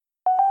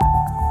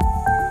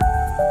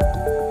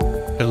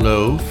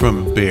Hello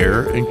from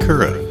Baehr and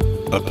Curadh,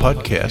 a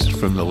podcast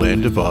from the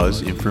Land of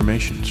Oz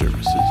Information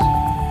Services.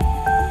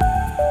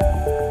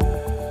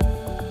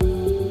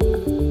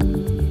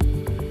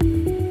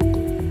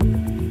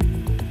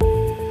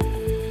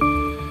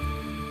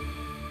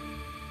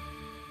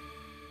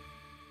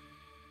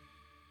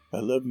 I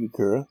love you,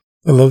 Curadh.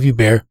 I love you,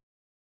 Baehr.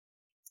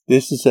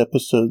 This is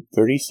episode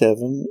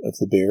 37 of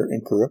the Baehr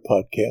and Curadh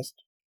podcast.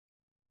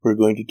 We're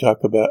going to talk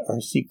about our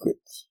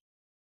secrets.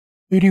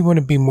 Who do you want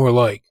to be more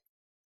like?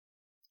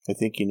 I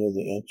think you know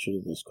the answer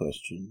to this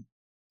question.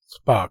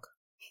 Spock.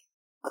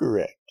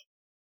 Correct.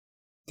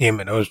 Damn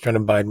it, I was trying to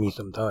bide me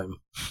some time.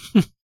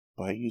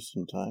 Buy you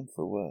some time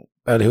for what?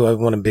 About who I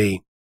want to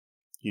be.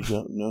 You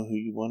don't know who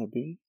you want to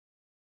be?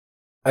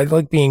 I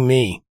like being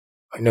me.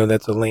 I know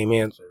that's a lame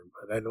answer,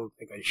 but I don't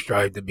think I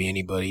strive to be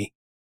anybody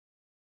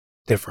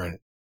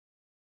different.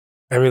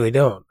 I really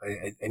don't.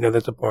 I know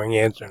that's a boring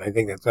answer, and I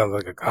think that sounds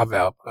like a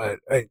cop-out, but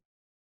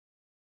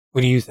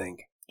what do you think?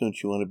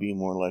 Don't you want to be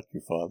more like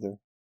your father?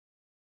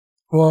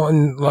 Well,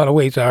 in a lot of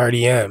ways, I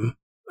already am.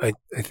 I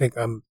think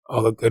I'm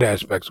all the good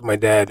aspects of my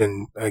dad,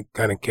 and I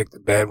kind of kicked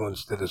the bad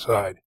ones to the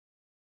side.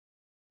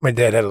 My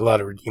dad had a lot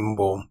of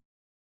redeemable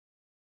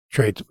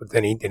traits, but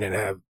then he didn't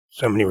have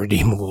so many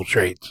redeemable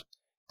traits,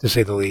 to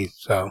say the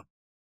least, so.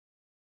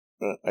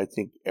 I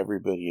think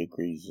everybody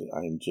agrees that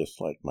I'm just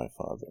like my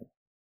father.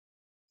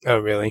 Oh,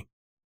 really?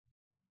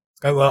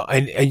 Well,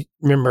 I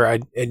remember I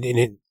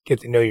didn't get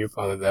to know your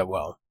father that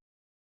well.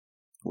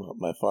 Well,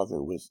 my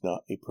father was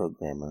not a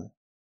programmer.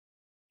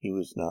 He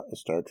was not a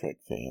Star Trek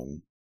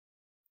fan.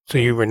 So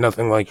you were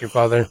nothing like your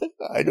father?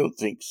 I don't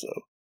think so.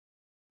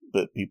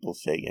 But people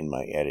say in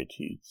my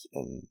attitudes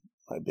and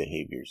my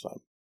behaviors, I'm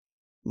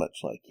much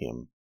like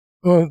him.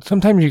 Well,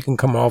 sometimes you can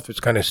come off as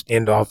kind of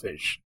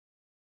standoffish.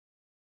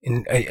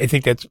 And I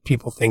think that's,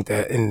 people think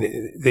that, and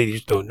they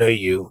just don't know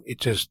you.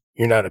 It's just,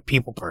 you're not a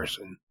people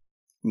person.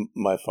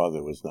 My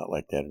father was not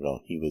like that at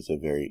all. He was a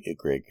very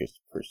egregious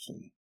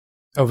person.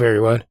 Oh, very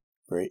what?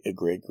 Very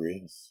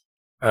egregious.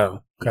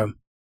 Oh, okay.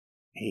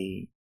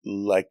 He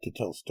liked to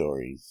tell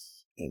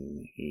stories,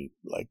 and he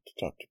liked to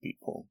talk to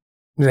people.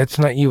 That's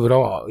not you at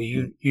all.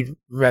 You'd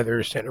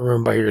rather sit in a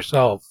room by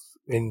yourself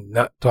and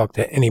not talk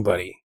to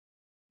anybody.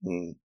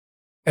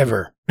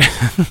 Ever.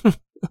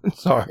 I'm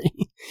sorry.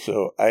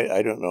 So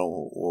I don't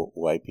know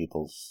why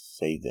people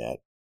say that.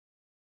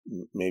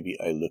 Maybe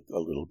I look a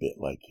little bit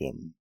like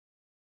him,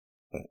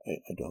 but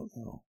I don't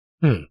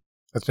know.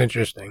 That's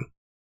interesting.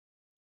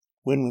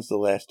 When was the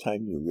last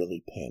time you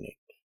really panicked?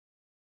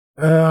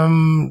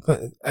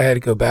 I had to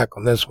go back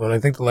on this one. I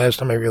think the last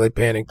time I really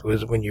panicked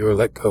was when you were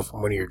let go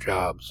from one of your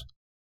jobs.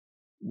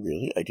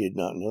 Really? I did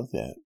not know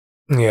that.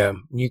 Yeah,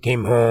 you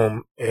came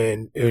home,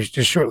 and it was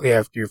just shortly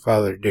after your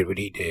father did what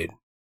he did,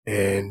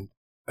 and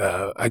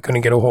I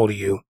couldn't get a hold of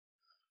you,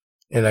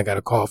 and I got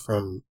a call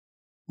from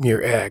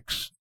your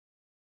ex,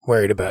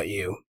 worried about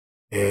you,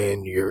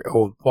 and your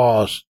old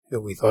boss,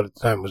 who we thought at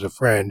the time was a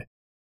friend,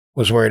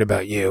 was worried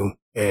about you,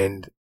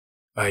 and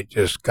I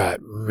just got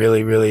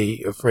really,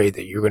 really afraid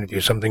that you were going to do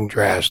something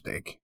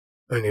drastic,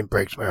 and it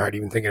breaks my heart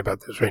even thinking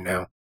about this right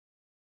now.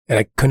 And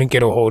I couldn't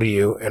get a hold of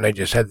you, and I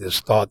just had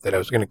this thought that I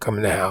was going to come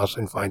in the house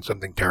and find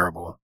something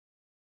terrible.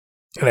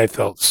 And I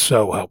felt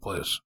so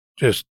helpless,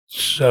 just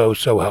so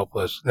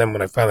helpless. And then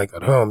when I finally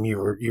got home, you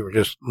were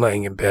just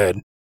laying in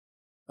bed.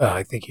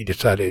 I think you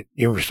decided,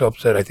 you were so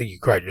upset, I think you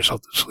cried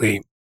yourself to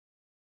sleep.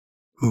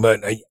 But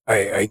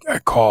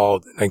I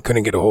called, and I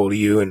couldn't get a hold of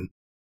you, and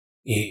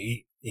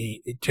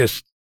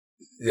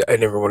I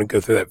never want to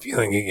go through that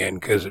feeling again,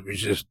 because it was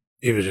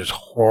just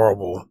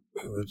horrible.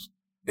 It was,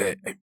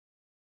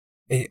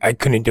 I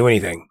couldn't do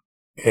anything,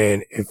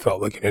 and it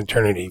felt like an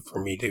eternity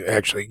for me to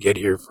actually get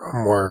here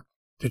from work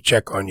to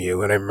check on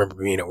you. And I remember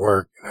being at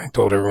work, and I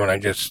told everyone I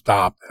just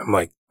stopped. I'm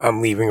like,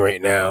 I'm leaving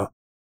right now.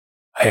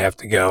 I have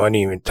to go. I didn't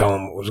even tell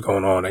them what was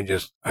going on. I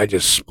just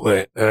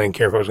split. I didn't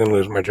care if I was going to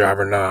lose my job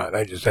or not.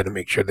 I just had to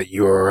make sure that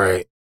you were all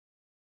right.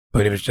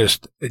 But it was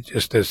just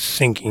a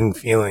sinking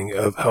feeling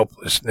of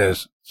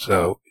helplessness.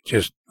 So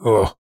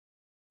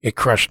it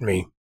crushed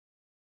me.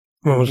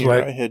 What was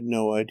like? I had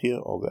no idea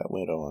all that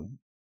went on.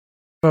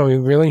 Oh,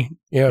 really?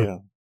 Yeah.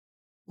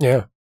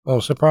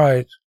 Well,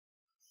 surprise.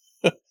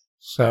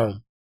 So.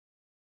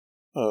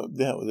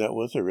 That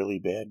was a really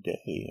bad day,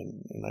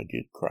 and I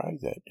did cry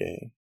that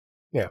day.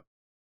 Yeah.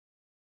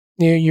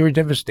 Yeah, you were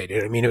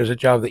devastated. I mean, it was a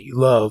job that you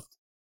loved,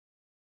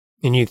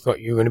 and you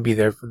thought you were going to be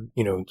there for,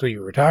 until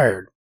you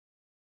retired.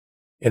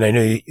 And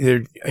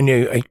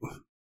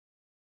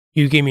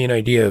you gave me an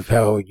idea of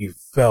how you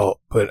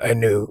felt, but I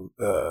knew,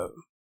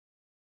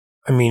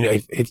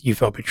 you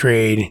felt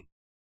betrayed,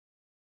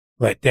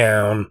 let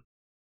down.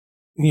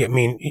 Yeah,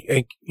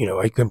 I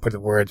couldn't put the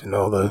words in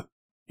all the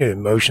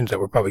emotions that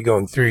were probably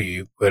going through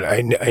you, but I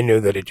know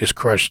that it just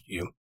crushed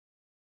you,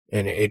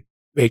 and it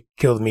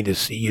killed me to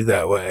see you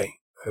that way.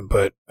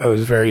 But I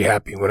was very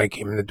happy when I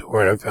came in the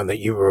door and I found that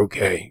you were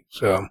okay.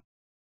 So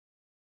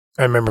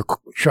I remember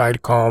trying to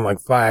call him like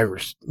 5 or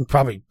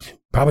probably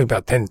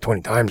about 10 to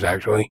 20 times,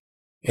 actually.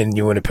 and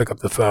you want to pick up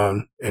the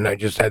phone, and I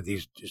just had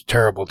these just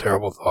terrible,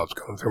 terrible thoughts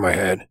going through my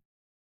head.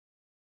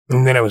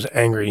 And then I was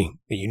angry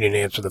that you didn't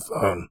answer the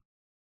phone.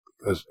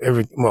 Because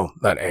well,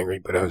 not angry,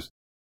 but I was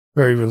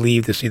very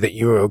relieved to see that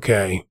you were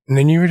okay. And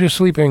then you were just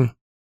sleeping,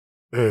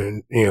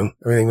 and,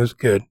 everything was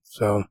good,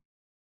 so.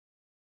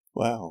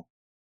 Wow.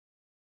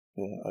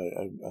 Yeah,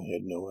 I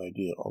had no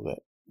idea all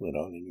that went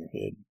on in your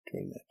head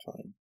during that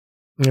time.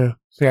 Yeah.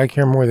 See, I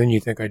care more than you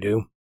think I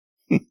do.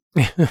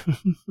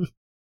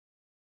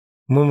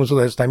 When was the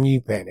last time you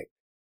panicked?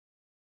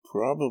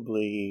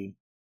 Probably,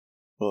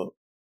 well,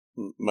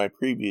 my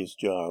previous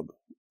job,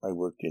 I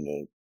worked in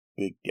a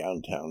big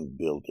downtown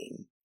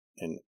building,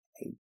 and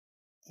I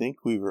think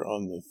we were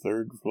on the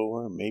 3rd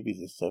floor, maybe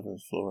the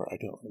 7th floor, I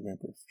don't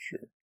remember for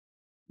sure.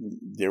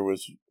 There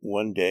was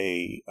one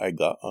day I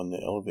got on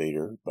the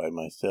elevator by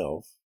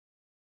myself,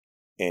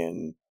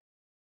 and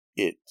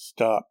it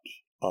stopped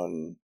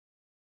on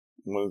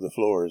one of the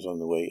floors on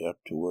the way up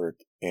to work,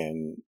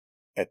 and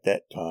at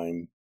that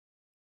time,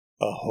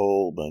 a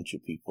whole bunch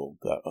of people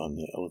got on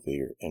the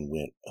elevator and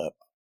went up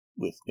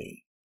with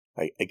me.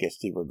 I guess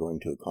they were going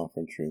to a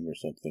conference room or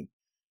something,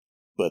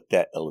 but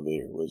that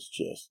elevator was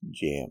just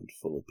jammed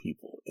full of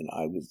people, and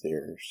I was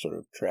there sort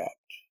of trapped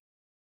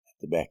at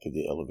the back of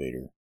the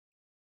elevator,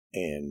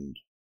 and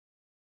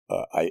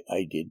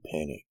I did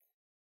panic.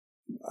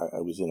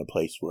 I was in a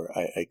place where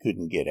I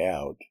couldn't get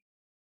out,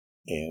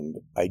 and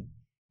I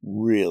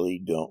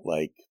really don't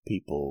like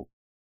people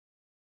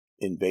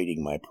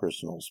invading my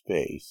personal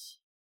space.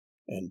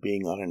 And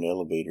being on an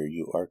elevator,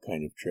 you are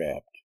kind of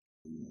trapped.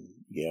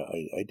 Yeah,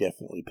 I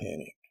definitely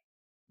panicked.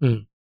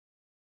 Mm.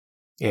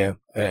 Yeah,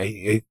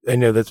 I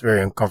know that's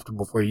very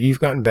uncomfortable for you. You've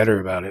gotten better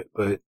about it,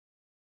 but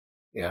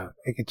yeah,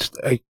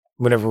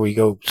 whenever we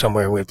go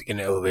somewhere and we have to get in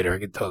an elevator, I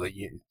can tell that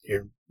you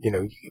get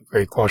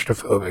very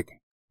claustrophobic.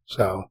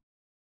 So,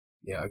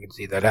 yeah, I can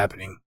see that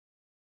happening.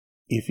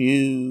 If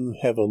you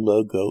have a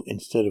logo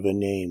instead of a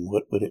name,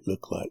 what would it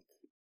look like?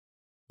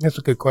 That's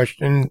a good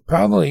question.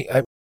 Probably,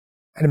 I'd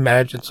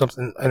imagine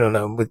something, I don't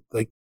know, with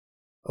like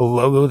a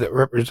logo that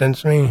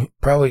represents me.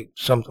 Probably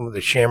something with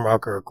a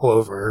shamrock or a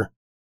clover.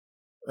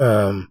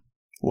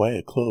 Why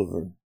a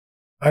clover?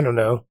 I don't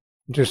know.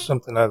 Just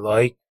something I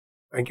like,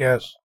 I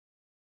guess.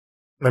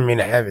 I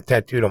mean, I have it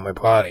tattooed on my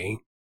body.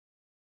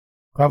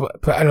 Probably,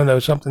 I don't know,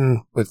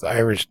 something with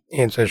Irish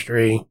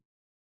ancestry.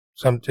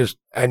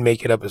 I'd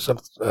make it up as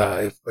something,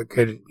 if it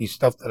could be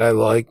stuff that I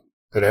like,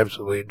 that I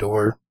absolutely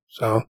adore.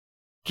 So,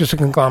 just a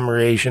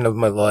conglomeration of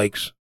my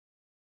likes.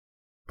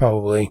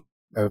 Probably.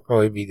 That would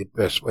probably be the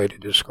best way to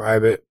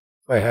describe it,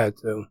 if I had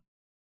to.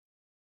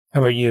 How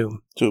about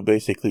you? So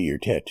basically your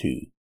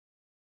tattoo.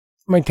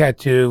 My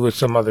tattoo with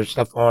some other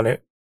stuff on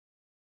it.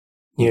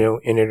 In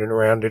it and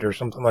around it or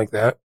something like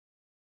that.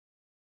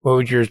 What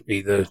would yours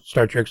be? The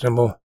Star Trek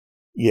symbol?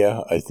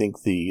 Yeah, I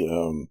think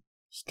the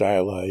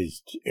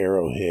stylized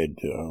arrowhead,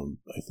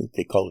 I think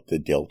they call it the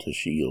Delta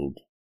Shield.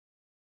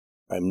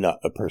 I'm not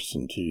a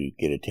person to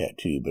get a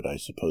tattoo, but I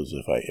suppose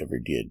if I ever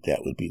did,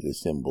 that would be the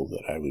symbol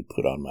that I would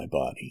put on my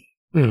body.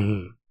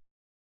 Mm-hmm.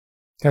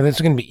 Now, this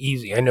is going to be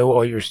easy. I know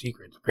all your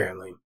secrets,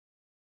 apparently.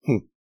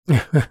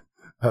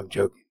 I'm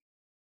joking.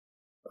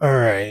 All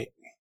right.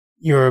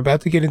 You're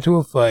about to get into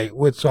a fight.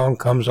 What song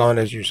comes on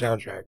as your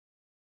soundtrack?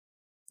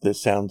 The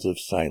Sounds of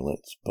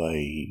Silence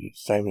by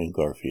Simon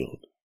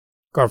Garfield.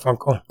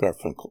 Garfunkel,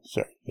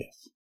 sorry,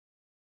 yes.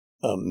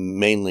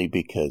 Mainly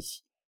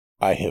because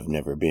I have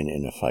never been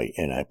in a fight,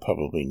 and I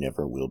probably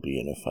never will be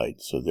in a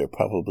fight, so there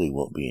probably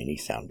won't be any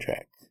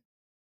soundtrack.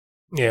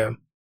 Yeah.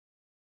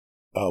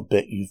 I'll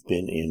bet you've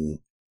been in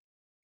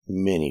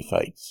many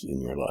fights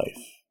in your life.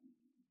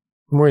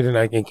 More than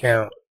I can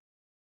count.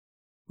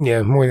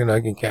 Yeah, more than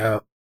I can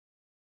count.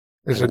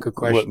 That's a good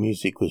question. What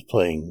music was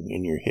playing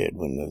in your head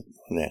when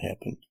that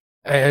happened?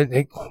 I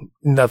think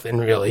nothing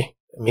really.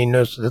 I mean,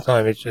 most of the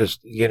time it's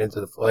just you get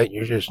into the fight,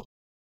 you're just,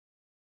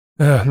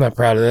 I'm not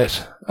proud of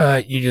this.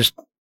 You just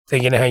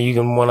thinking how you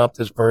can one up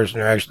this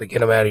person or actually get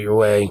them out of your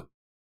way.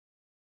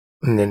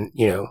 And then,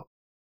 the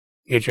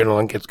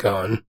adrenaline gets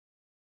going.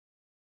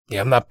 Yeah,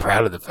 I'm not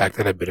proud of the fact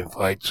that I've been in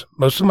fights.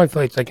 Most of my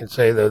fights I can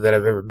say, though, that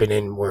I've ever been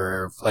in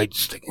were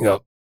fights sticking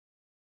up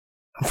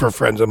for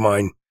friends of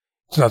mine.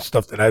 It's not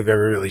stuff that I've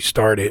ever really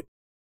started.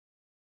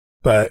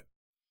 But,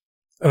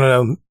 I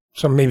don't know,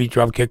 some maybe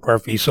Dropkick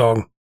Murphy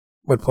song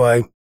would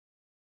play.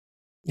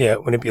 Yeah,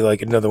 it wouldn't be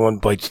like another one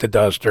bites the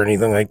dust or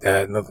anything like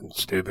that. Nothing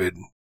stupid.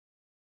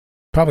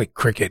 Probably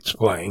crickets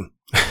playing.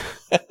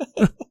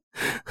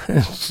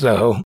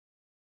 So,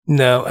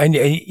 no, I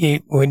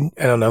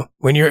don't know.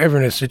 When you're ever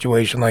in a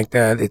situation like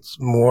that, it's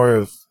more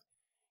of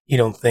you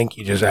don't think,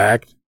 you just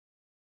act.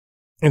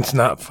 It's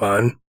not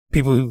fun.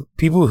 People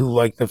who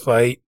like to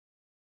fight,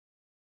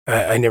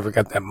 I never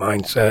got that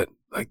mindset.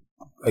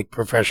 Like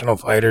professional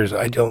fighters,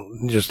 I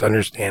don't just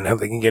understand how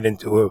they can get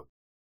into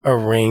a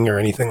ring or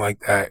anything like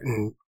that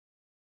and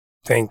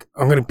think,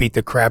 I'm going to beat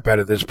the crap out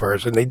of this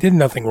person. They did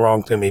nothing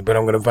wrong to me, but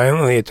I'm going to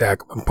violently attack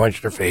them and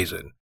punch their face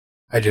in.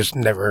 I just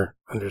never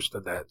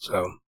understood that.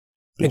 So,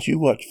 but you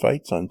watch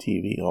fights on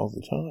TV all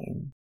the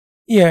time.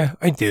 Yeah,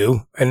 I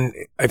do. And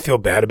I feel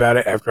bad about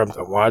it after I'm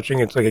done watching.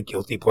 It's like a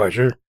guilty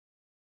pleasure.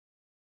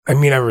 I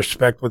mean, I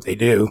respect what they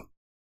do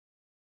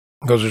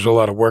because there's a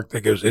lot of work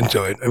that goes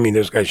into it. I mean,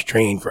 those guys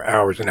train for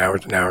hours and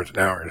hours and hours and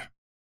hours.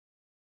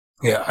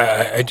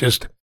 Yeah, I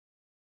just,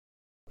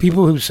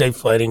 people who say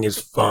fighting is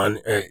fun,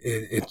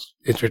 it's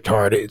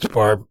retarded,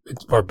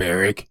 it's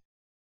barbaric.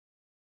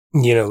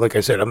 You know, like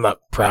I said, I'm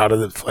not proud of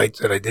the fights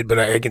that I did, but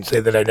I can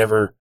say that I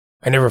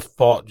never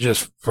fought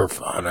just for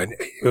fun.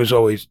 It was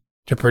always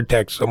to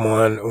protect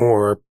someone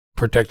or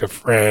protect a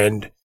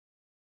friend.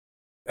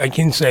 I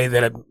can say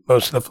that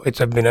most of the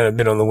fights I've been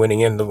on the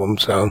winning end of them.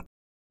 So,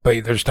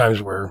 but there's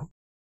times where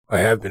I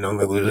have been on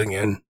the losing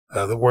end.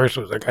 The worst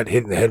was I got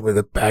hit in the head with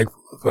a bag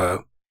full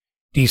of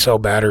D-cell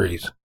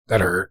batteries.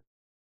 That hurt.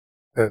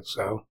 And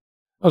so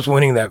I was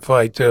winning that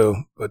fight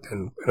too, but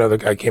then another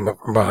guy came up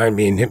from behind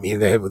me and hit me in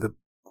the head with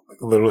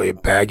literally a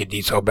bag of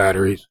D-cell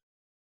batteries.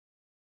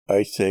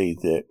 I say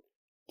that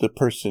the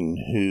person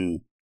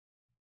who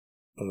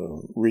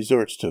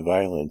resorts to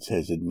violence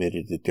has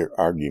admitted that their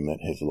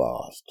argument has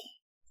lost.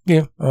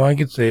 Yeah, oh, I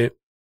could see it.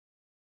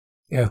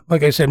 Yeah,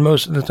 like I said,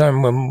 most of the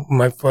time when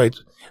my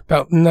fights,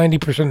 about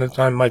 90% of the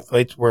time, my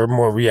fights were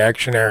more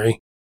reactionary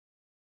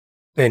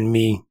than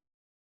me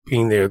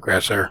being the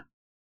aggressor.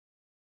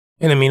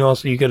 And I mean,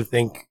 also, you got to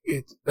think,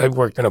 I've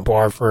worked in a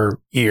bar for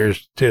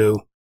years too.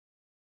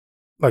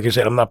 Like I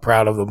said, I'm not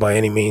proud of them by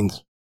any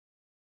means.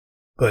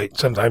 But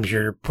sometimes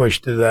you're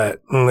pushed to that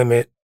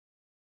limit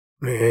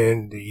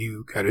and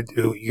you got to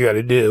do what you got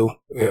to do.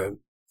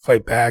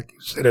 Fight back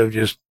instead of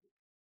just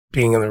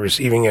being on the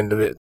receiving end of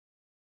it.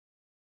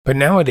 But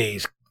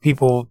nowadays,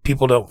 people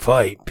don't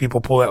fight.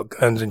 People pull out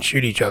guns and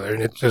shoot each other,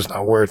 and it's just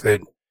not worth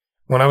it.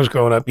 When I was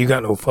growing up, you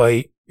got no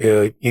fight.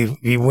 You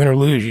win or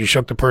lose, you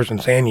shook the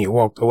person's hand and you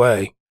walked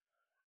away.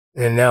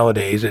 And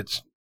nowadays,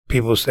 it's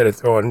people instead of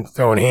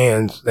throwing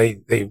hands, they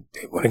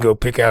want to go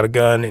pick out a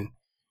gun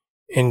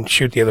and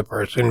shoot the other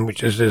person,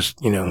 which is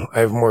just, you know,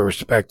 I have more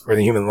respect for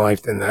the human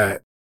life than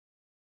that.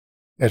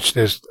 That's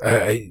just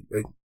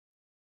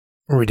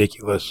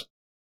ridiculous.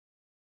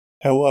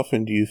 How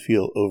often do you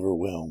feel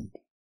overwhelmed?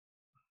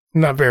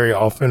 Not very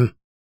often.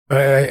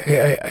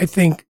 I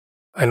think,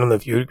 I don't know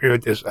if you agree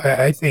with this.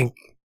 I think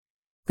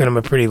that I'm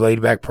a pretty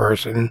laid back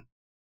person.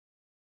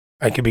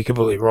 I could be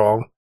completely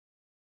wrong.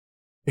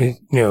 You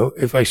know,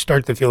 if I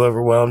start to feel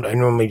overwhelmed, I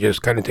normally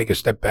just kind of take a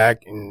step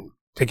back and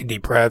take a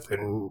deep breath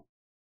and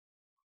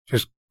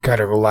just kind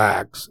of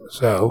relax.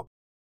 So,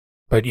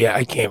 but yeah,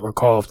 I can't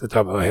recall off the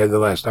top of my head the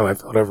last time I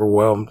felt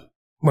overwhelmed.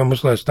 When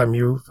was the last time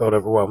you felt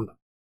overwhelmed?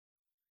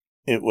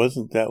 It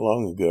wasn't that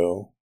long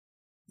ago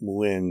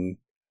when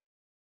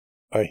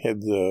I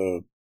had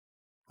the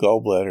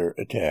gallbladder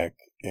attack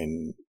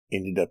and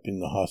ended up in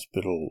the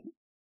hospital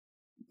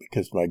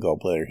because my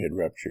gallbladder had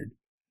ruptured.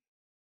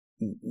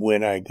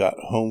 When I got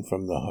home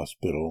from the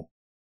hospital,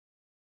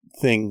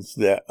 things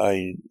that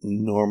I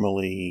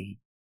normally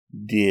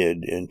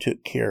did and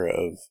took care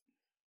of,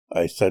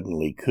 I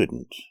suddenly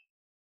couldn't.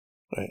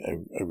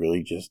 I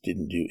really just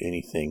didn't do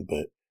anything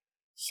but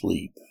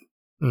sleep.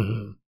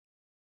 Mm-hmm.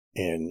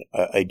 And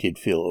I did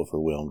feel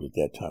overwhelmed at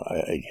that time.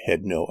 I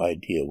had no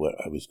idea what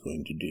I was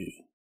going to do.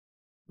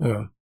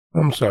 Yeah,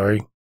 I'm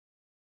sorry.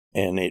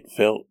 And it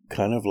felt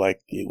kind of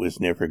like it was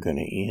never going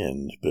to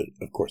end, but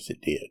of course it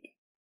did.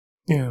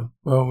 Yeah,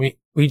 well,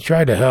 we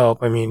tried to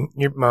help. I mean,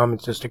 your mom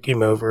and sister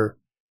came over,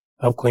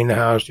 helped clean the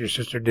house. Your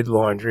sister did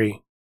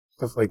laundry,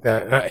 stuff like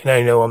that. And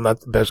I know I'm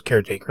not the best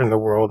caretaker in the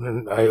world,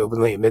 and I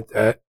openly admit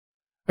that.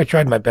 I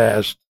tried my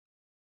best.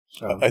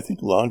 So I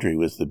think laundry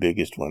was the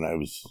biggest one. I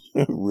was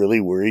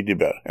really worried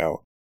about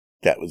how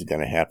that was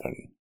going to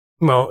happen.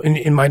 well,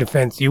 in my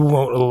defense, you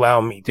won't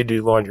allow me to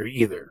do laundry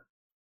either.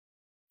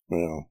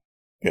 Well,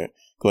 yeah,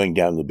 going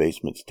down the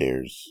basement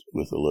stairs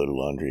with a load of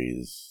laundry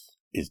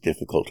is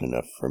difficult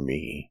enough for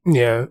me.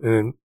 Yeah,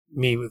 and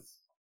me with,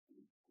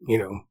 you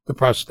know, the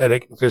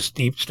prosthetic, the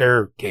steep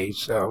staircase.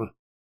 So,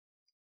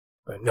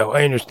 but no,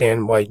 I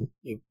understand why.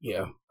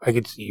 Yeah, I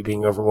could see you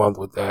being overwhelmed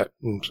with that,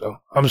 and so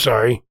I'm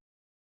sorry.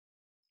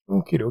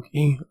 Okie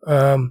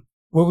dokie.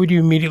 What would you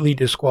immediately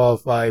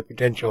disqualify a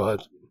potential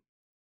husband?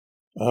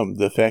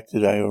 The fact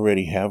that I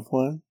already have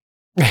one?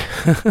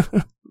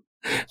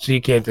 So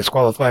you can't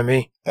disqualify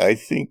me? I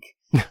think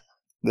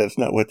that's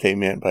not what they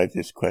meant by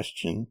this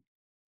question.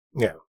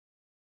 Yeah.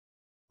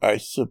 I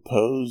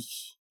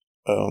suppose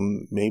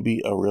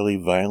maybe a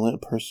really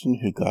violent person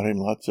who got in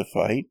lots of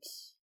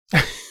fights.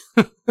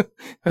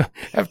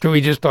 After we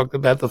just talked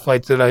about the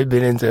fights that I've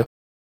been into.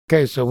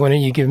 Okay, so why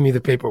don't you give me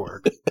the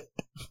paperwork?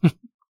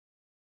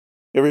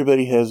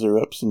 Everybody has their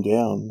ups and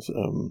downs.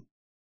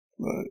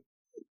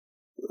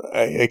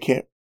 I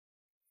can't.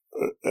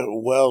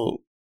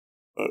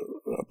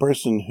 A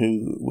person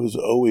who was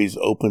always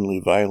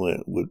openly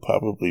violent would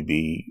probably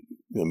be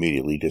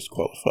immediately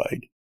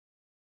disqualified.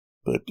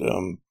 But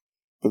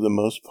for the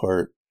most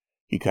part,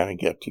 you kind of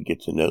get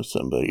to know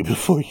somebody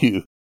before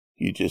you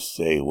just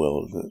say,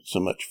 well,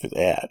 so much for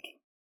that.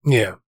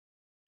 Yeah.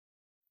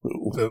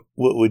 What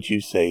would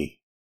you say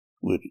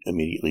would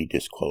immediately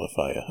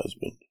disqualify a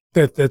husband?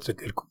 That's a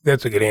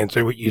good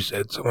answer. What you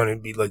said, someone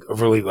would be like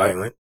overly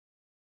violent.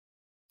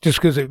 Just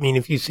because, I mean,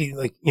 if you see,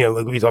 like,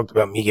 like we talked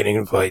about me getting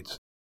in fights,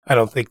 I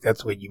don't think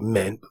that's what you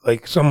meant. But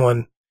like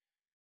someone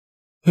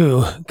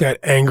who got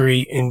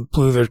angry and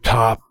blew their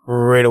top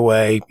right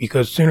away,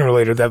 because sooner or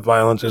later that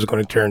violence is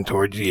going to turn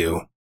towards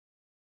you.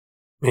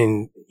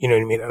 And, you know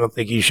what I mean? I don't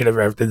think you should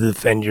ever have to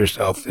defend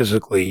yourself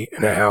physically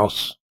in a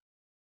house,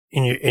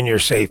 in your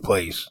safe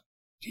place.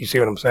 Do you see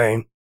what I'm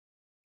saying?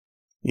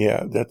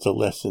 Yeah, that's a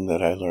lesson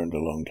that I learned a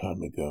long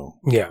time ago.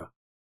 Yeah.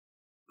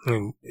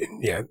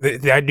 Yeah,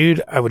 that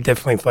dude, I would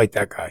definitely fight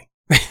that guy.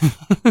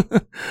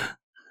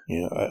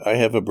 Yeah, I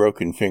have a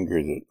broken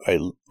finger that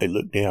I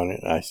look down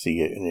and I see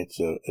it, and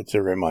it's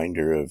a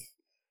reminder of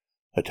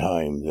a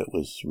time that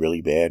was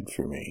really bad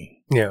for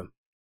me. Yeah.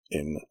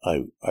 And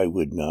I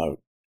would not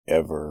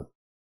ever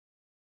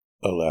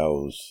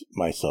allow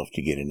myself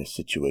to get in a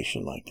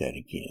situation like that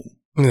again.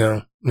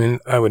 No, and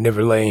I would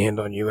never lay a hand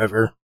on you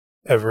ever.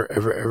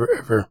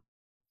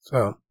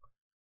 So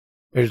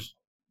there's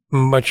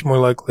much more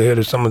likelihood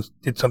if someone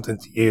did something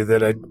to you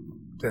that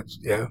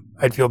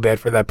I'd feel bad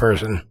for that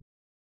person.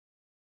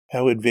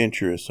 How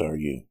adventurous are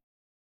you?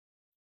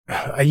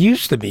 I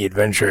used to be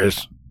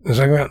adventurous. As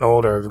I've gotten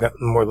older, I've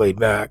gotten more laid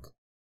back.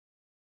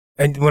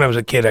 And when I was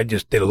a kid, I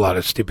just did a lot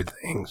of stupid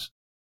things.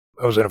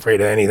 I wasn't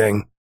afraid of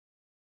anything.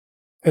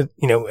 If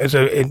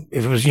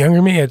it was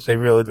younger me, I'd say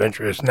real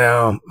adventurous.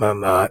 Now,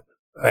 I'm not.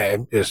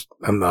 I'm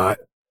not.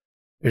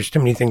 There's too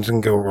many things that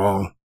can go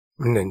wrong.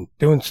 And then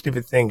doing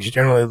stupid things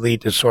generally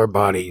lead to sore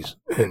bodies.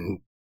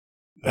 And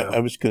I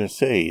was going to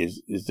say,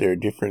 is there a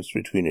difference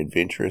between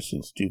adventurous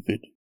and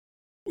stupid?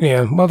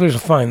 Yeah, well, there's a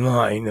fine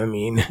line. I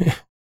mean,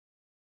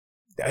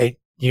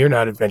 you're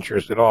not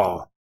adventurous at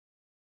all.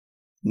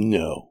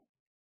 No,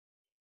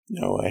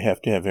 I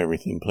have to have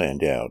everything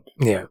planned out.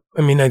 Yeah,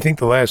 I mean, I think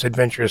the last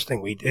adventurous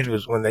thing we did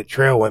was when that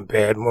trail went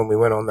bad, when we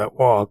went on that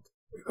walk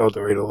to El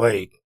Dorado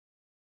Lake.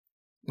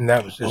 And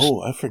that was just...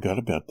 Oh, I forgot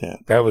about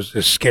that. That was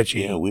just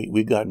sketchy. Yeah,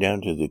 we got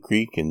down to the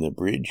creek and the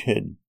bridge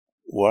had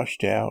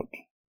washed out.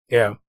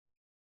 Yeah.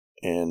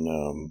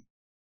 And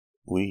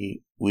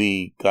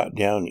we got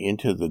down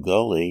into the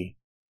gully,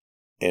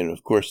 and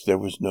of course there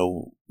was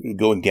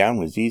going down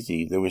was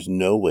easy. There was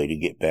no way to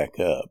get back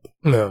up.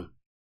 No.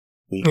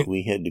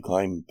 We had to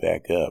climb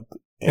back up,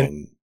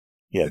 and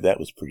yeah, that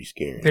was pretty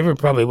scary. They were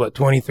probably,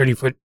 20, 30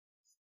 foot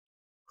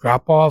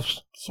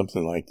drop-offs?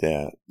 Something like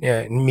that. Yeah,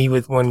 and me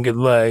with one good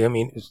leg. I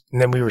mean,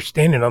 and then we were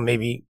standing on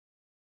maybe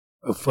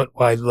a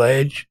foot-wide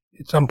ledge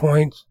at some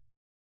points.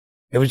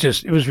 It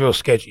was real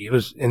sketchy.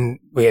 And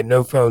we had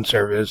no phone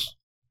service.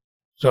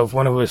 So if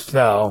one of us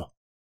fell,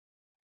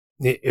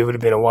 it would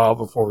have been a while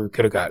before we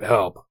could have got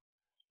help,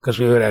 because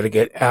we would have had to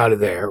get out of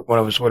there. One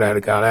of us would have had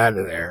to got out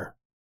of there.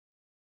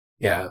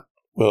 Yeah.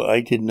 Well,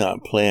 I did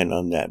not plan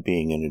on that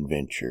being an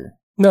adventure.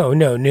 No,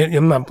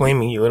 I'm not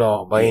blaming you at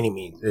all by any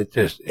means.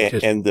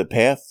 And the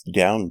path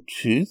down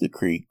to the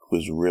creek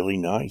was really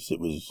nice. It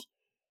was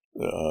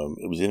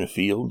in a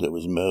field that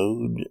was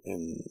mowed,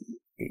 and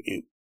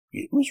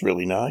it was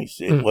really nice.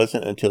 It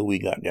wasn't until we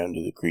got down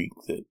to the creek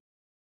that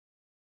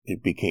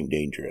it became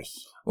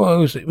dangerous.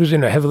 Well, it was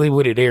in a heavily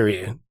wooded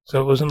area,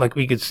 so it wasn't like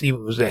we could see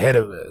what was ahead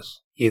of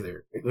us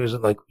either. It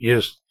wasn't like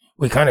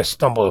we kind of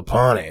stumbled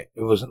upon it.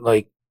 It wasn't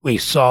like we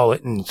saw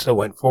it and so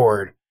went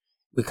forward.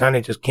 We kind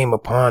of just came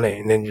upon it,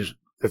 and then just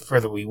the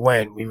further we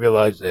went, we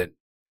realized that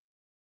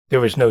there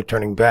was no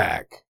turning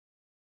back.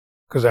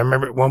 Because I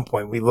remember at one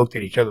point we looked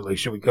at each other like,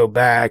 should we go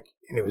back?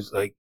 And it was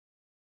like,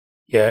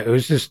 yeah, it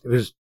was just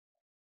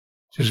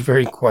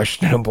very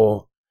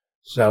questionable.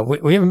 So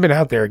we haven't been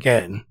out there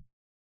again.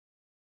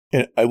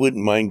 And I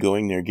wouldn't mind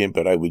going there again,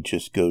 but I would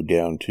just go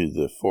down to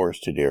the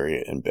forested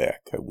area and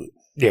back. I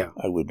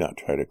would not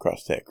try to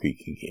cross that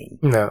creek again.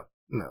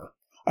 No.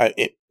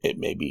 It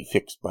may be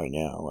fixed by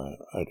now.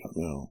 I don't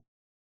know.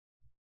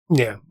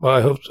 Yeah, well,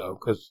 I hope so,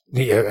 because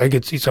I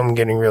could see someone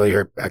getting really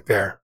hurt back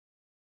there.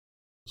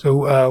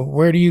 So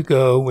where do you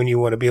go when you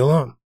want to be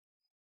alone?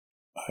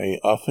 I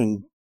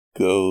often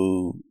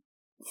go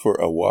for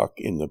a walk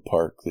in the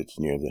park that's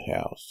near the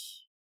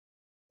house.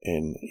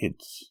 And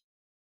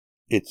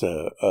it's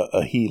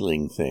a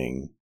healing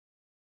thing.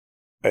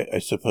 I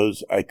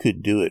suppose I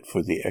could do it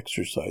for the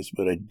exercise,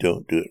 but I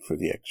don't do it for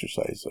the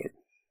exercise.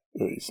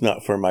 It's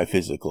not for my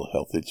physical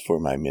health, it's for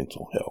my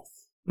mental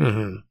health.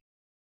 Mm-hmm.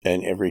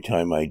 And every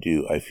time I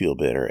do, I feel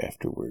better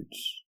afterwards.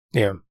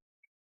 Yeah.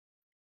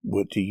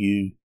 What do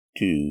you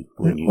do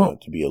when you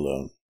want to be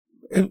alone?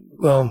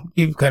 Well,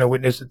 you've kind of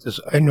witnessed this.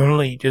 I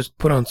normally just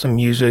put on some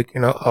music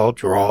and I'll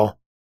draw.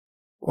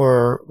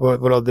 Or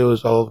what I'll do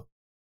is I'll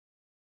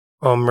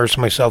immerse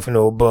myself into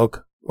a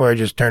book, or I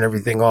just turn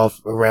everything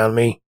off around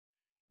me.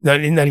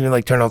 Not even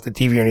like turn off the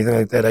TV or anything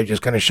like that. I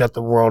just kind of shut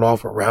the world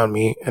off around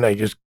me and I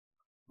just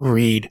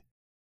read.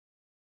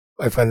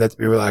 I find that to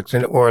be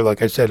relaxing. Or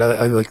like I said,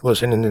 I like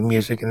listening to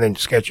music and then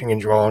sketching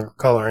and drawing or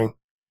coloring.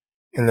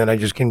 And then I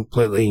just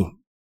completely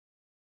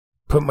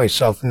put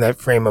myself in that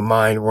frame of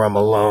mind where I'm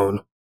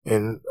alone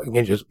and I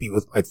can just be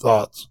with my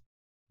thoughts.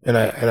 And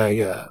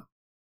I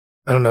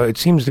I don't know. It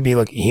seems to be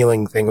like a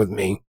healing thing with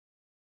me.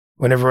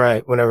 Whenever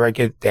I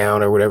get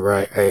down or whatever,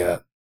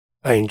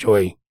 I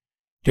enjoy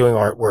doing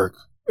artwork.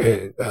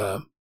 I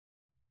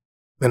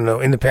don't know.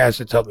 In the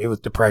past, it's helped me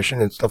with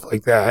depression and stuff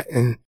like that,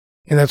 and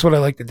that's what I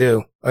like to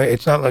do.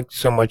 It's not like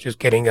so much as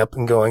getting up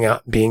and going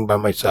out and being by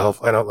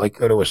myself. I don't like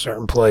go to a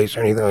certain place or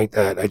anything like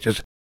that. I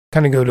just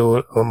kind of go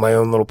to my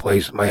own little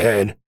place in my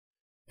head,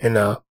 and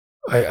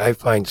I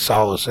find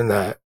solace in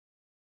that.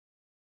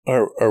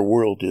 Our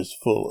world is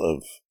full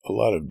of a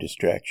lot of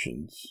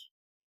distractions.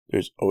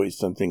 There's always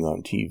something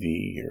on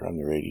TV or on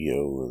the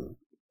radio or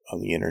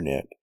on the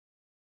internet.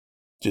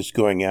 Just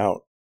going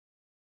out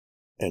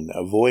and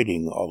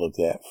avoiding all of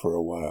that for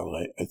a while,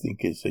 I think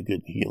is a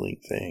good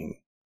healing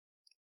thing.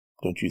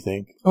 Don't you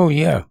think? Oh,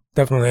 yeah,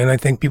 definitely. And I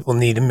think people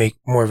need to make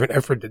more of an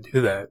effort to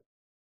do that.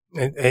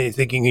 I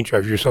think you can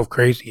drive yourself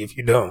crazy if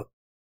you don't.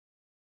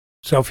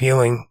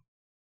 Self-healing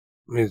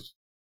is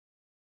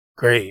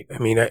great. I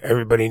mean,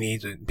 everybody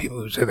needs it. People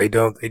who say they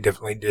don't, they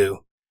definitely do.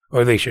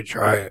 Or they should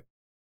try it.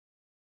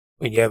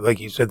 But yeah, like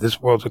you said, this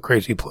world's a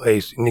crazy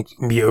place, and it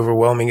can be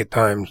overwhelming at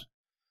times.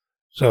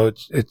 So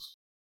it's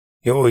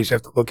you always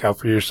have to look out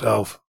for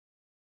yourself.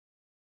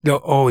 You'll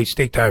always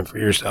take time for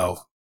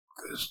yourself,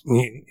 because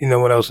no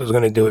one else is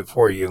going to do it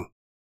for you.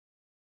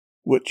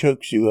 What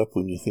chokes you up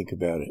when you think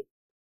about it?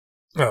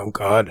 Oh,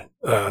 God.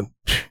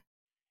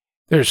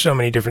 There's so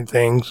many different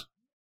things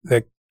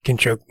that can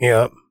choke me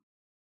up.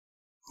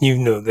 You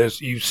know this.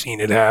 You've seen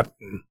it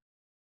happen.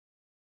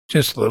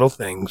 Just little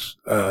things.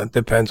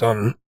 Depends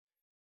on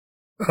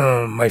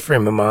my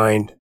frame of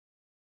mind.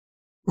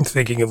 I'm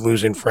thinking of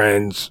losing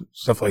friends,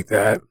 stuff like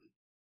that.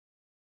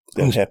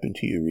 That happened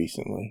to you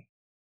recently?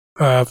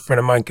 A friend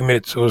of mine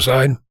committed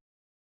suicide.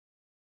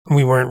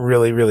 We weren't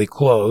really, really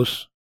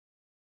close.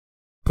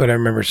 But I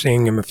remember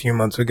seeing him a few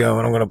months ago,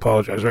 and I'm going to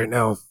apologize right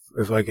now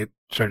if I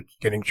start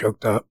getting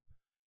choked up.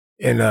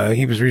 And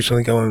he was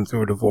recently going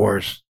through a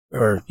divorce,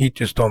 or he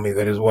just told me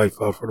that his wife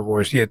filed for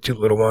divorce. He had 2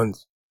 little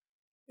ones,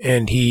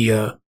 and he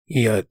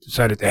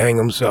decided to hang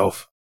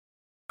himself.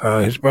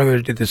 His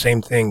brother did the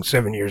same thing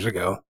 7 years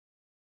ago.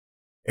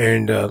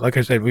 And like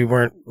I said, we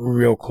weren't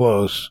real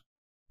close,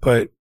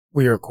 but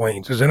we were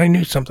acquaintances, and I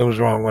knew something was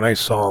wrong when I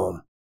saw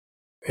him.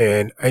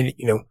 And I've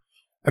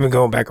been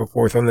going back and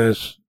forth on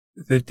this.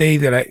 The day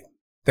that I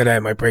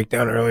had my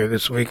breakdown earlier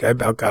this week, I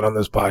about got on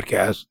this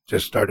podcast,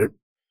 just started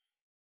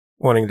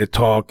wanting to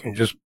talk and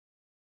just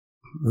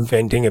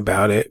venting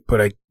about it,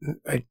 but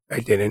I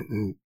didn't.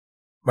 And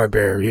my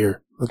Baehr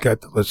here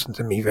got to listen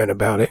to me vent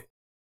about it.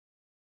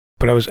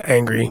 But I was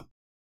angry.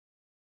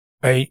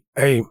 I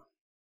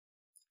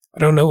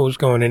don't know what was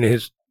going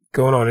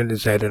on in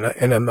his head,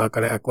 and I'm not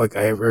going to act like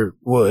I ever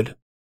would.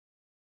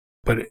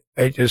 But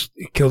it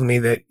killed me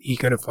that he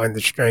couldn't find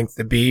the strength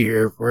to be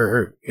here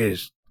for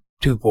his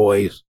 2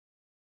 boys.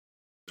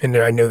 And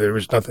I knew there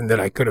was nothing that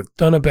I could have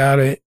done about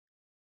it,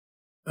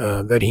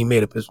 that he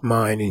made up his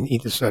mind and he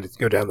decided to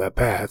go down that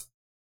path.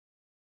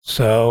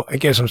 So I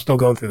guess I'm still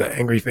going through the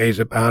angry phase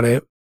about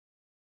it.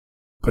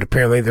 But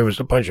apparently there was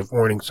a bunch of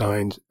warning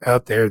signs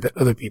out there that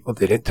other people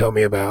didn't tell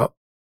me about.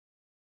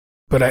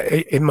 But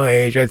in my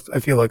age, I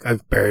feel like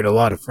I've buried a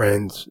lot of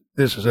friends.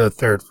 This is a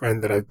 3rd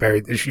friend that I've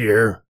buried this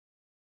year.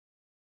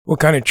 What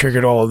kind of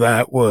triggered all of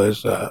that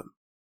was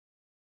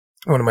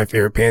one of my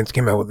favorite bands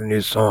came out with a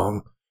new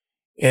song.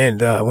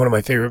 And one of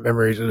my favorite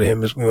memories of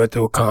him is we went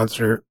to a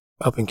concert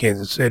up in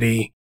Kansas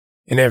City.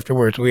 And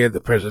afterwards, we had the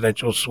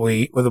presidential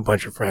suite with a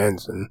bunch of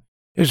friends. And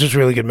it was just a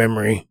really good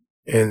memory.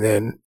 And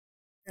then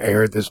I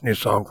heard this new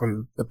song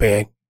from the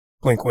band,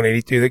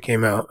 Blink-182, that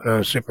came out. And I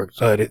was super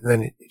excited. And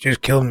then it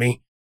just killed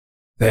me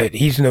that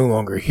he's no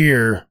longer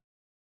here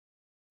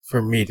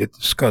for me to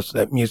discuss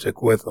that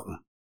music with him.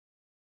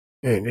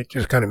 And it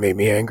just kind of made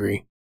me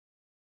angry.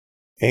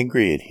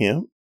 Angry at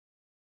him?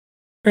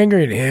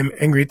 Angry at him,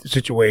 angry at the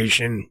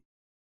situation.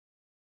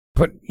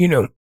 But,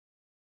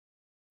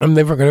 I'm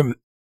never gonna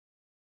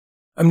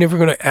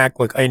act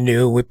like I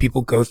knew what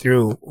people go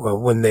through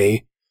when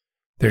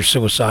they're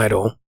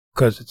suicidal,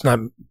 because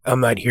I'm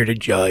not here to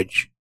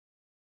judge.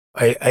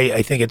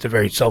 I think it's a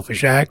very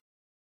selfish act,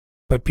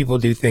 but people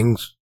do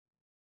things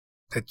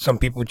that some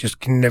people just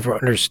can never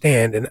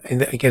understand, and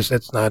I guess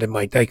that's not in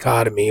my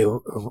dichotomy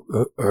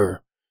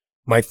or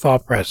my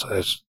thought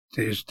process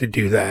is to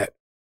do that.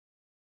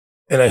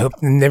 And I hope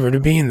never to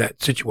be in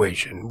that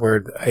situation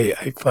where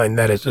I find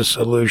that as a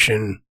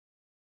solution.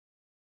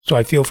 So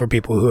I feel for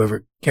people who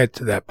ever get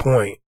to that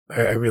point.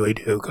 I really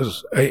do,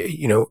 because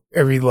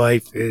every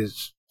life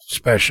is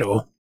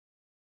special.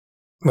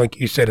 Like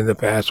you said in the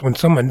past, when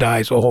someone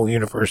dies, the whole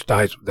universe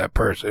dies with that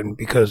person,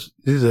 because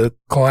the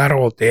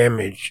collateral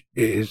damage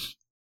is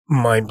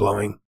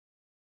mind-blowing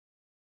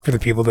for the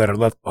people that are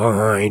left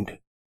behind.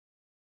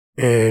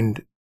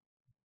 And,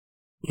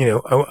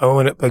 I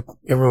want to, like,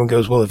 everyone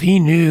goes, well, if he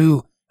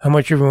knew how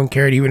much everyone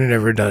cared, he would have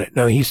never done it.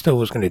 No, he still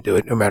was going to do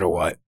it no matter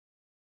what.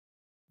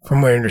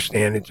 From what I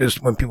understand, it's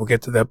just when people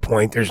get to that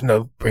point, there's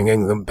no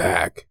bringing them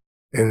back.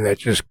 And that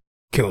just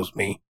kills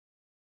me.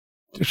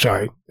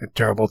 Sorry, a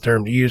terrible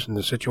term to use in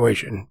this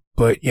situation.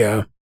 But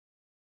yeah,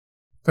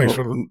 Thanks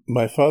Well, for.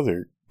 my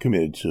father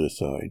committed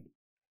suicide,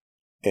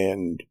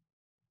 and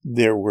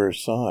there were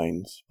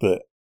signs,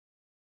 but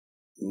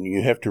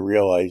you have to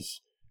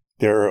realize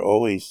there are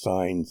always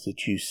signs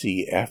that you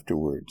see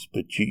afterwards,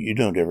 but you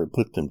don't ever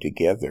put them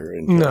together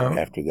until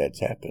after that's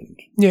happened.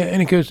 Yeah,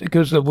 and it goes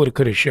to woulda,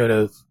 coulda,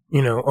 shoulda.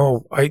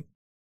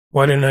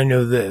 Why didn't I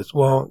know this?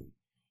 Well,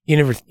 you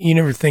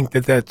never think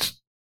that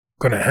that's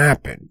going to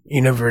happen.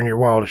 You never in your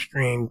wildest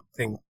dream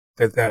think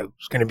that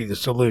that's going to be the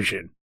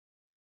solution,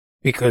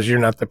 because you're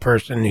not the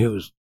person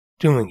who's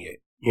doing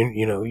it.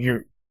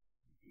 You're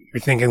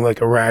thinking like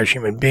a rash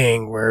human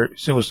being, where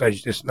suicide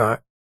is just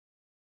not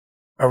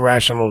a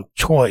rational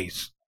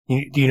choice.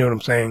 Do you know what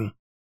I'm saying?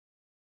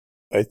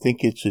 I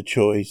think it's a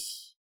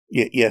choice.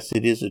 Yes,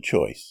 it is a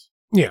choice.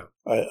 Yeah.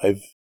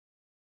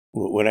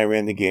 When I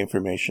ran the gay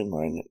information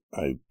line,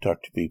 I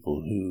talked to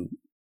people who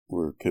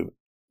were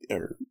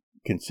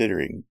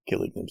considering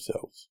killing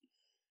themselves.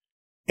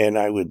 And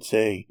I would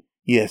say,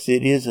 yes,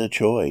 it is a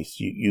choice.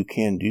 You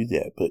can do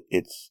that, but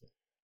it's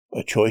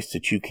a choice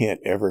that you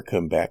can't ever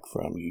come back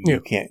from. You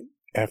can't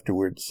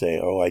afterwards say,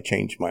 "Oh, I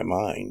changed my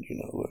mind."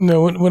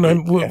 No,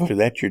 after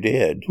that, you're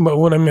dead. But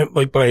what I meant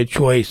by a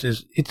choice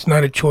is, it's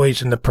not a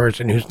choice in the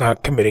person who's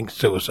not committing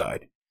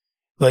suicide.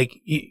 Like,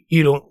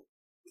 you don't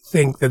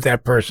think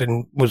that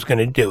person was going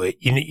to do it.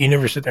 You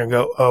never sit there and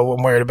go, "Oh,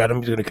 I'm worried about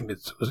him. He's going to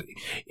commit suicide."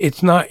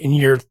 It's not in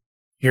your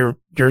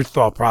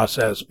thought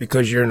process,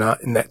 because you're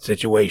not in that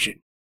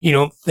situation. You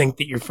don't think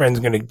that your friend's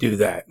going to do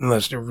that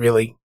unless they're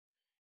really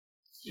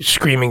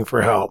screaming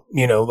for help.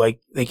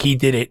 Like he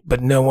did it,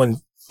 but no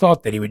one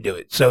thought that he would do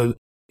it. So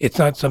it's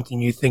not something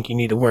you think you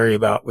need to worry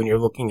about when you're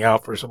looking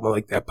out for someone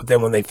like that. But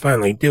then when they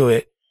finally do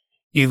it,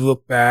 you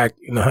look back,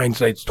 in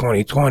hindsight's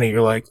 2020,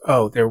 you're like,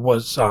 oh, there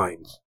was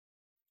signs.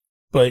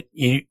 But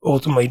you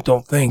ultimately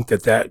don't think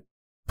that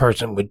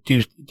person would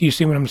do. Do you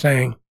see what I'm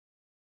saying?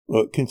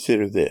 Well,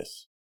 consider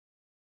this.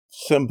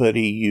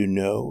 Somebody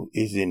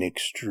is in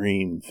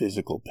extreme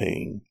physical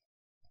pain,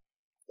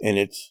 and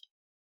it's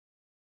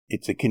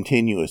a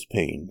continuous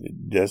pain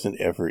that doesn't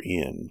ever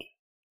end.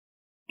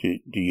 Do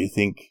you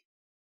think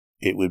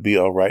it would be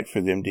all right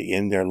for them to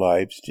end their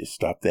lives to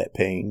stop that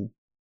pain?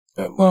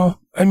 Well,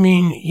 I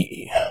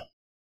mean,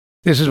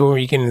 this is where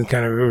we get into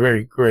kind of a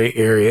very gray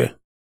area.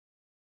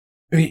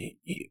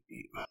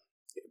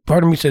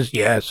 Part of me says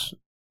yes.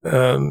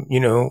 People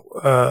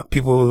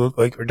who look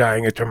like are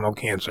dying of terminal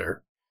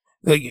cancer,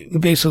 like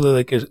basically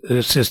like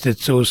assisted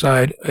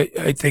suicide.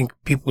 I think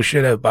people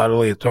should have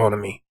bodily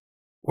autonomy,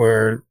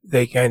 where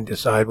they can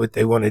decide what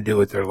they want to do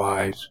with their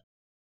lives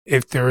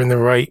if they're in the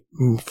right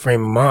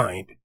frame of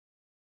mind.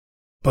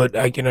 But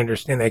I can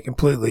understand that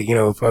completely.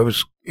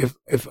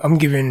 If I'm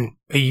given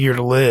a year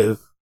to live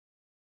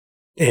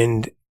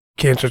and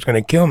cancer's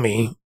going to kill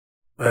me,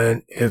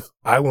 and if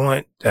I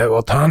want to have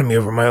autonomy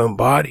over my own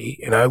body,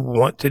 and I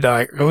want to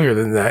die earlier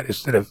than that,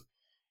 instead of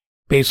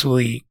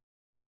basically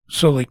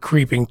slowly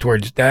creeping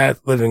towards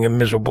death, living a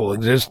miserable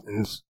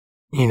existence,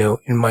 in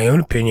my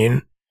own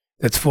opinion,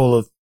 that's full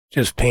of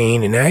just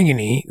pain and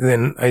agony,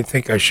 then I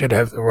think I should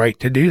have the right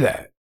to do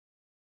that.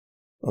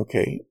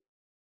 Okay.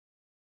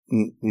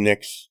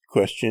 Next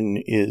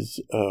question is,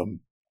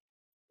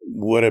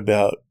 what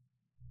about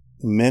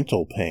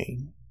mental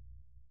pain?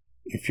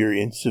 If you're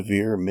in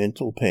severe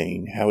mental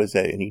pain, how is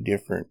that any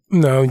different?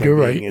 No, you're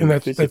right, and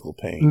that's physical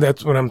pain.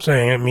 That's what I'm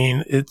saying. I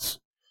mean, it's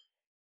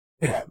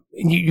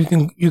you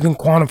can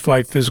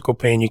quantify physical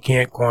pain. You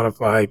can't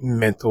quantify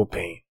mental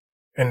pain,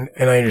 and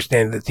I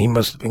understand that he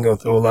must have been going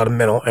through a lot of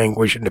mental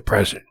anguish and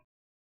depression.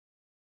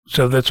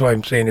 So that's why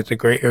I'm saying it's a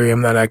gray area.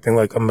 I'm not acting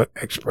like I'm an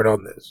expert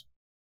on this.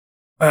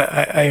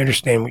 I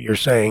understand what you're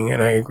saying,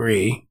 and I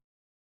agree,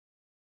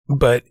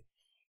 but.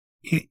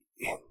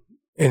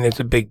 And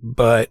it's a big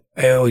but.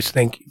 I always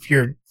think if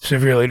you're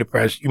severely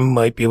depressed, you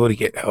might be able to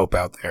get help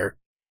out there.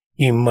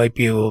 You might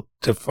be able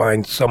to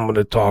find someone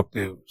to talk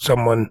to,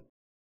 someone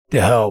to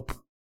help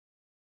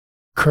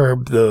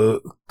curb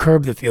the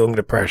feeling of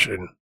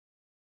depression,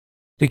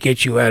 to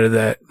get you out of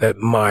that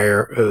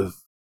mire of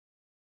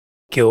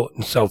guilt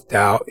and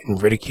self-doubt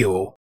and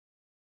ridicule.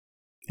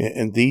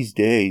 And these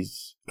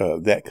days,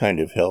 that kind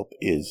of help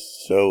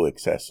is so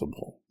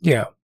accessible.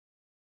 Yeah.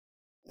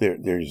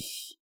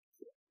 There's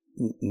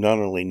not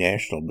only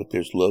national, but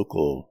there's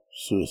local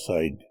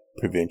suicide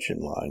prevention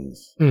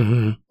lines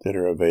that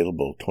are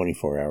available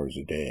 24 hours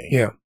a day.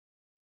 Yeah.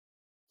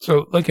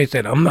 So, like I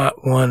said, I'm not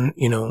one,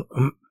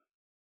 I'm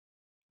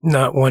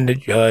not one to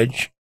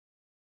judge.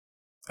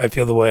 I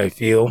feel the way I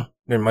feel.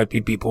 There might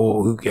be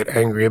people who get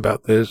angry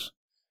about this.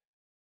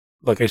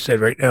 Like I said,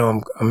 right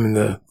now, I'm in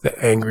the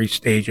angry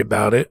stage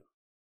about it.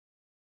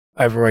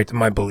 I have a right to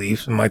my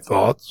beliefs and my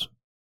thoughts.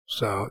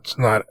 So it's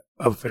not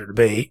up for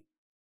debate.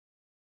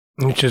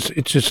 It's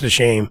just a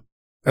shame.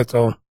 That's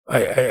all.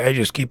 I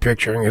just keep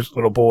picturing his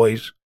little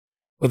boys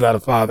without a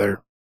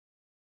father.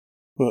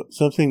 Well,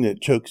 something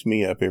that chokes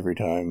me up every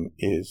time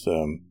is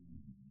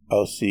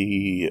I'll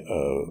see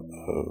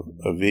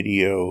a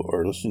video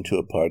or listen to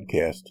a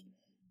podcast,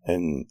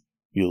 and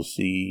you'll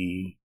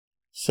see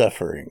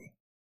suffering.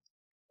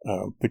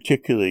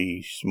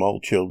 particularly small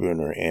children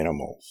or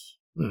animals.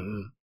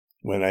 Mm-hmm.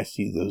 When I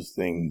see those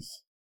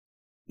things,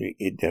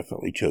 it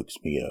definitely chokes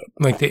me up.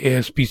 Like the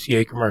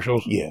ASPCA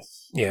commercials?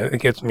 Yes. Yeah,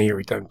 it gets me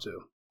every time,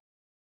 too.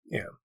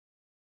 Yeah.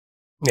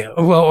 Yeah,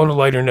 well, on a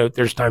lighter note,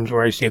 there's times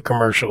where I see a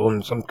commercial,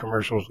 and some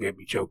commercials get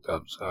me choked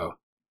up, so.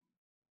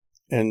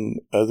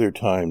 And other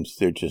times,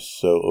 they're just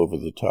so over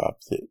the top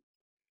that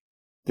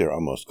they're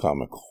almost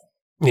comical.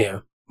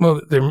 Yeah.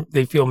 Well,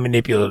 they feel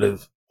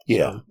manipulative.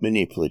 Yeah, so.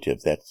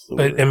 Manipulative, that's the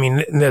word. But, I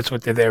mean, that's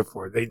what they're there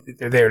for.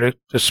 They're there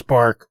to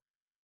spark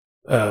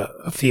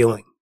a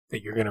feeling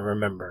that you're going to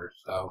remember,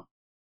 so.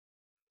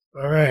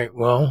 All right,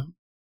 well,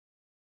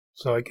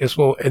 so I guess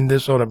we'll end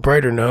this on a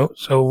brighter note.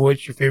 So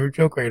what's your favorite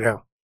joke right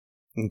now?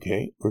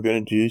 Okay, we're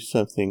going to do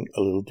something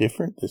a little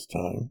different this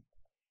time.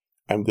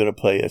 I'm going to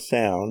play a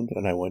sound,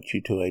 and I want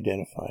you to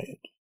identify it.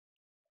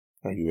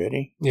 Are you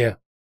ready? Yeah.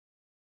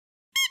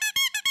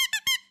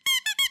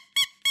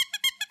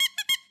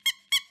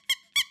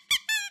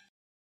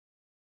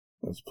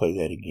 Let's play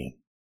that again.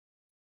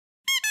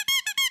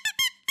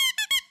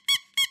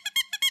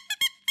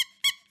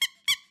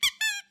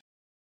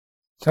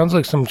 Sounds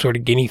like some sort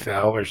of guinea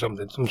fowl or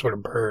something, some sort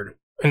of bird.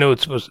 I know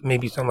it's supposed to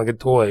maybe sound like a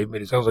toy,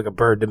 but it sounds like a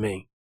bird to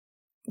me.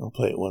 I'll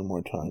play it one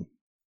more time.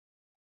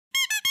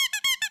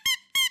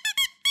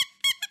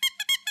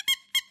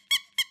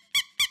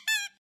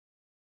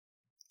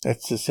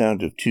 That's the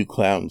sound of two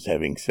clowns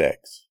having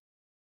sex.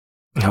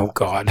 Oh,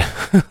 God.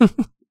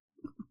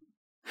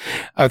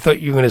 I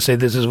thought you were going to say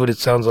this is what it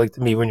sounds like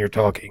to me when you're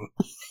talking.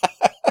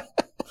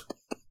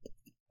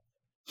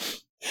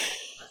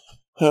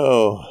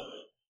 Oh.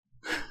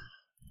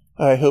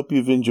 I hope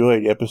you've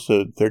enjoyed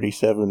episode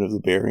 37 of the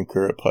Baehr and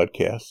Curadh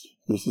podcast.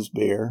 This is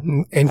Baehr.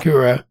 And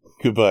Curadh.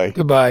 Goodbye.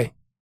 Goodbye.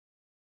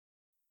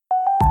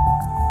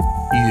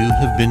 You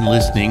have been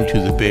listening to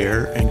the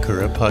Baehr and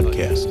Curadh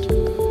podcast,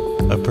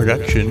 a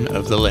production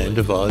of the Land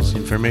of Oz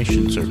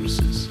Information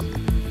Services.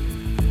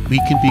 We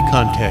can be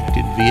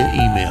contacted via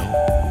email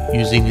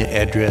using the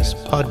address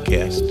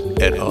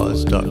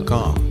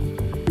podcast@oz.com.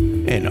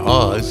 And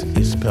Oz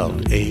is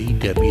spelled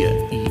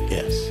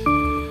A-W-E-S.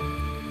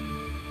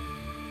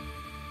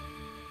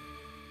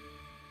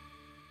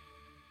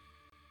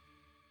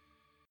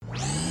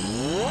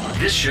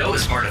 This show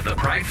is part of the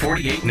Pride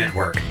 48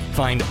 network.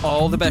 Find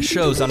all the best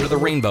shows under the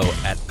rainbow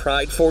at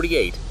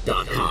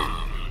pride48.com.